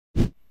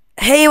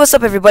Hey, what's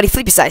up everybody,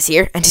 FlippySize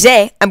here, and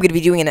today I'm going to be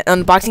doing an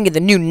unboxing of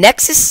the new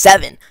Nexus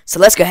 7. So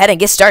let's go ahead and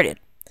get started.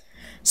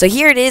 So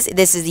here it is.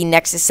 This is the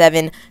Nexus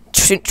 7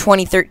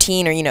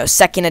 2013, or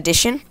second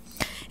edition,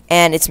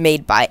 and it's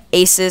made by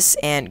Asus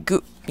and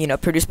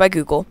produced by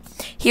Google.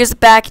 Here's the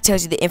back. It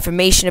tells you the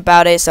information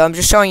about it. So I'm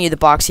just showing you the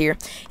box here.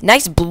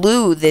 Nice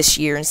blue this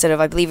year instead of,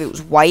 I believe it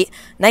was white.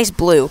 Nice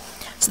blue.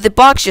 So the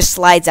box just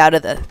slides out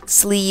of the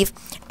sleeve,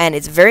 and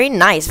it's very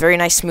nice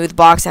smooth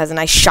box. It has a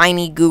nice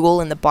shiny Google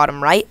in the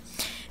bottom right,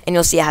 and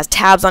you'll see it has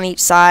tabs on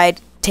each side,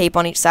 tape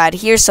on each side.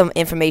 Here's some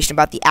information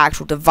about the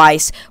actual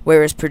device,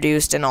 where it's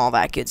produced, and all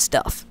that good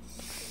stuff.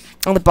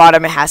 On the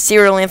bottom it has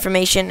serial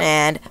information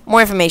and more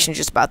information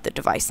just about the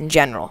device in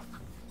general.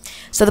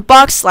 So the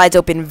box slides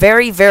open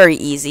very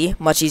easy,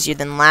 much easier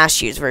than last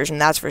year's version,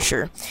 that's for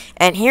sure.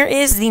 And here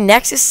is the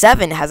Nexus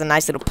 7. It has a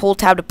nice little pull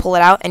tab to pull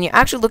it out, and you're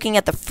actually looking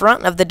at the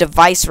front of the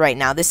device right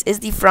now. This is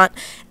the front,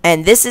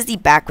 and this is the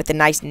back with the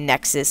nice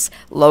Nexus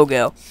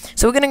logo.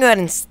 So we're going to go ahead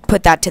and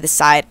put that to the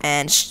side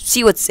and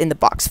see what's in the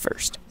box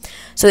first.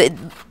 So it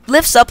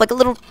lifts up like a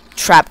little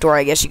trapdoor,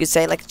 I guess you could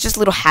say, like just a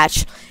little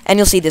hatch, and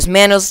you'll see this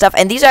manual stuff,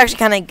 and these are actually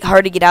kind of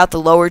hard to get out,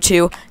 the lower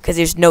two, because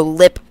there's no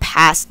lip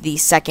past the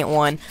second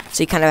one,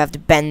 so you kind of have to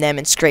bend them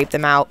and scrape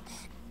them out.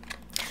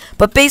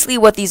 But basically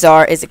what these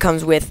are is it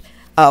comes with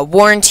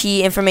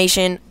warranty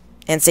information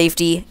and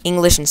safety,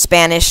 English and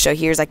Spanish. So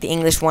here's like the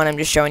English one I'm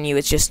just showing you.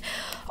 It's just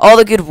all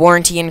the good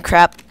warranty and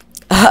crap.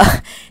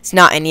 It's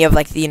not any of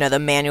like the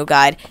manual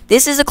guide.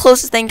 This is the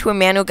closest thing to a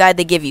manual guide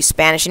they give you.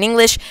 Spanish and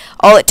English.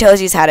 All it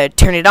tells you is how to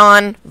turn it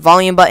on,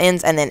 volume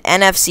buttons, and then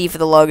NFC for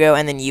the logo,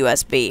 and then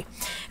USB.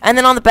 And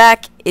then on the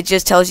back it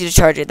just tells you to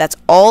charge it. That's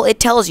all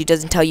it tells you. It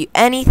doesn't tell you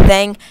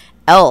anything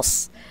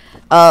else,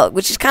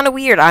 which is kind of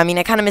weird. I mean,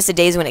 I kind of miss the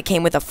days when it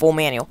came with a full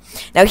manual.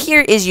 Now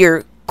here is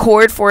your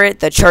cord for it,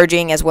 the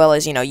charging, as well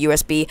as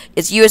USB.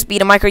 It's USB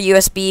to micro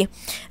USB,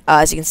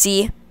 as you can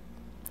see.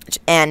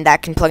 And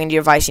that can plug into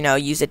your device,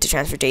 use it to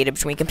transfer data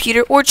between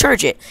computer or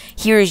charge it.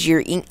 Here is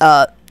your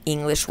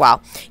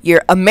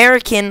your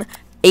American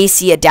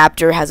AC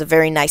adapter. Has a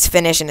very nice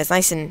finish, and it's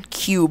nice and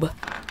cube.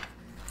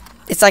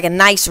 It's like a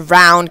nice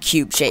round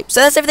cube shape. So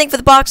that's everything for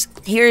the box.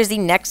 Here is the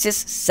Nexus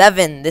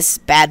 7, this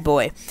bad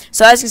boy.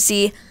 So as you can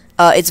see,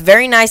 it's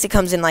very nice. It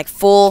comes in like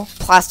full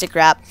plastic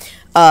wrap.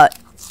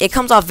 It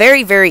comes off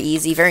very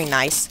easy, very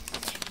nice.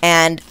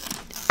 And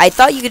I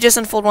thought you could just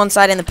unfold one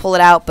side and then pull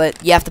it out,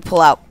 but you have to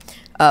pull out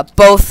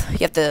both. You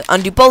have to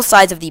undo both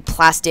sides of the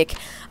plastic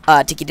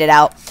to get it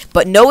out.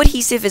 But no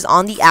adhesive is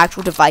on the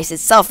actual device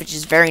itself, which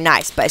is very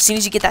nice. But as soon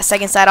as you get that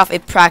second side off,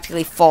 it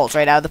practically falls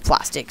right out of the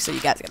plastic. So you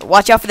guys gotta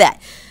watch out for that.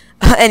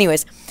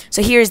 Anyways,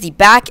 so here's the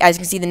back. As you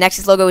can see, the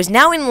Nexus logo is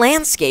now in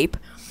landscape.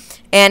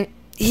 And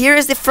here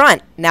is the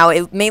front. Now,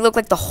 it may look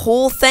like the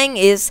whole thing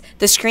is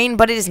the screen,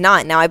 but it is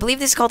not. Now, I believe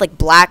this is called like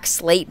black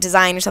slate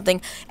design or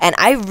something, and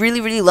I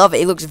really love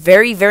it. It looks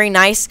very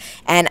nice,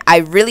 and I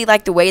really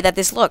like the way that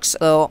this looks.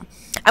 So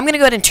I'm going to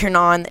go ahead and turn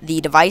on the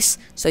device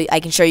so I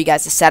can show you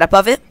guys the setup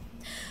of it.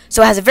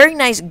 So it has a very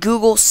nice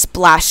Google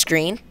splash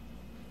screen.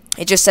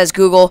 It just says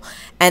Google,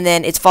 and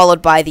then it's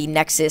followed by the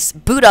Nexus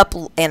boot up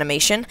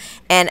animation,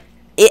 and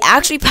it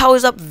actually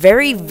powers up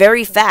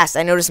very fast.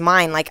 I noticed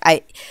mine, like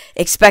I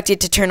expect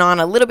it to turn on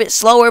a little bit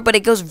slower, but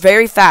it goes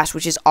very fast,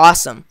 which is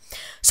awesome.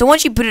 So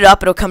once you boot it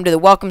up, it'll come to the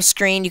welcome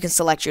screen. You can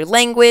select your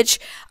language.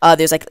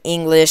 There's like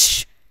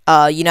English,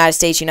 United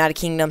States, United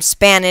Kingdom,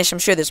 Spanish. I'm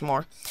sure there's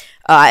more.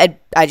 I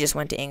just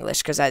went to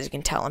English because, as you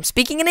can tell, I'm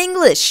speaking in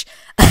English.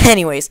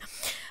 Anyways,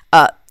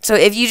 so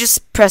if you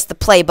just press the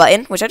play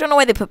button, which I don't know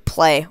why they put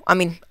play. I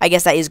mean, I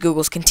guess that is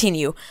Google's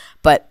continue,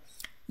 but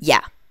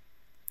yeah.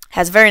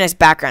 Has a very nice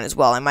background as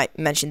well, I might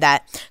mention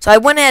that. So I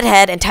went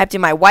ahead and typed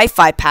in my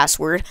Wi-Fi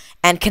password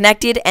and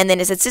connected, and then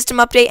it said system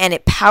update, and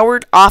it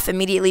powered off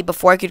immediately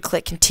before I could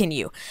click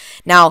continue.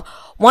 Now,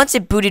 once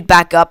it booted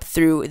back up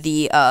through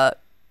the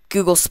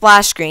Google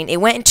splash screen, it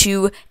went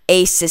into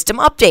a system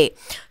update.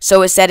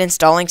 So it said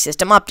installing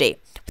system update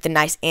with a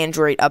nice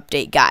Android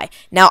update guy.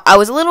 Now, I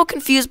was a little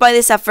confused by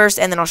this at first,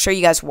 and then I'll show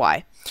you guys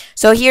why.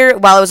 So here,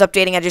 while I was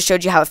updating, I just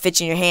showed you how it fits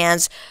in your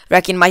hands.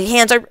 Reckon my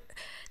hands are...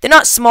 They're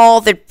not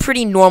small, they're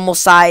pretty normal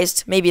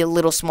sized, maybe a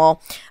little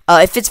small.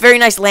 It fits very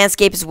nice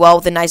landscape as well,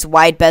 with the nice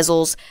wide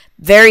bezels,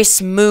 very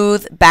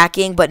smooth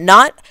backing, but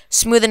not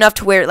smooth enough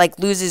to where it like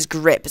loses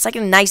grip. It's like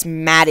a nice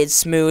matted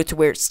smooth to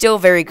where it's still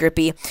very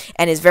grippy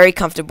and is very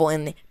comfortable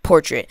in the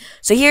portrait.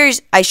 So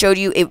here's, I showed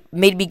you, it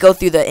made me go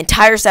through the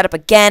entire setup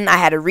again. I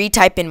had to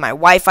retype in my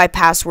Wi-Fi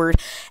password,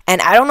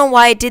 and I don't know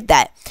why it did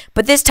that.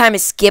 But this time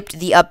it skipped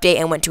the update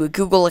and went to a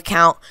Google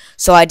account.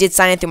 So I did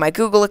sign in through my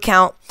Google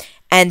account.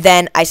 And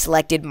then I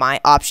selected my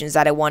options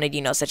that I wanted,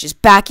 such as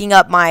backing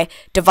up my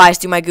device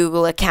through my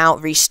Google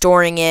account,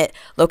 restoring it,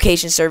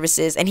 location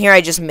services. And here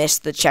I just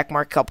missed the check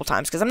mark a couple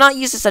times because I'm not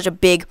used to such a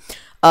big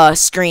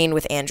screen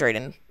with Android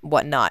and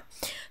whatnot.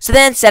 So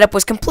then setup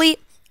was complete,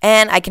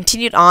 and I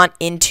continued on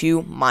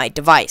into my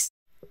device.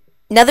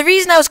 Now, the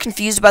reason I was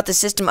confused about the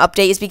system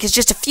update is because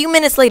just a few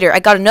minutes later,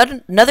 I got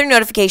another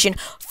notification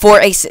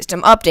for a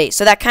system update.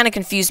 So that kind of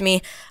confused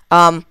me.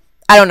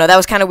 I don't know, that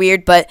was kind of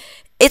weird, but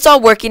it's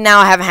all working now.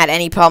 I haven't had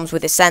any problems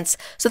with it since.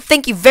 So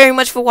thank you very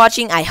much for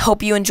watching. I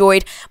hope you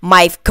enjoyed.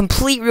 My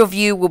complete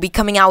review will be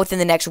coming out within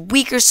the next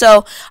week or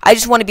so. I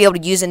just want to be able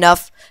to use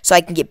enough so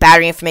I can get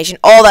battery information,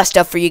 all that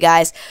stuff for you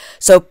guys.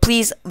 So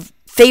please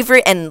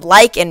favorite and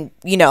like, and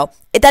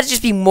that'd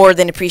just be more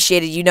than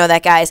appreciated. You know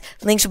that, guys.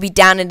 Links will be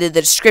down in the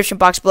description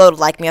box below to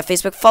like me on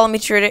Facebook, follow me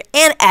on Twitter,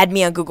 and add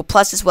me on Google+,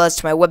 as well as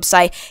to my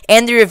website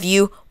and the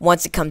review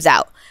once it comes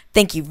out.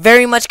 Thank you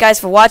very much, guys,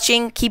 for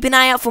watching. Keep an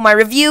eye out for my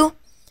review,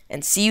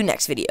 and see you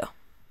next video.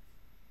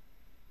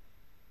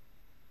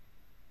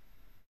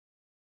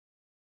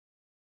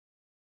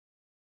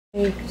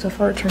 So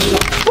far, turn.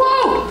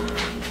 Whoa!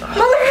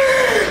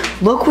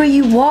 Look where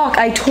you walk.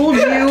 I told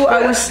you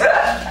I was.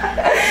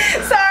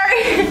 Sorry.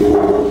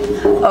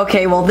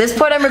 Okay, well, this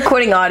part I'm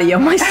recording audio.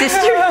 My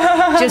sister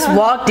just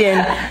walked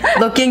in,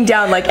 looking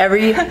down like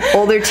every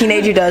older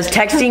teenager does,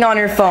 texting on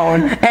her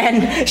phone,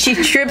 and she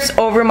trips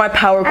over my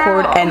power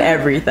cord and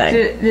everything.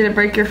 Did it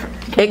break your?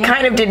 It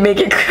kind of did make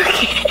it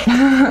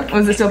crooked.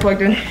 Was it still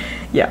plugged in?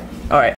 Yeah. All right.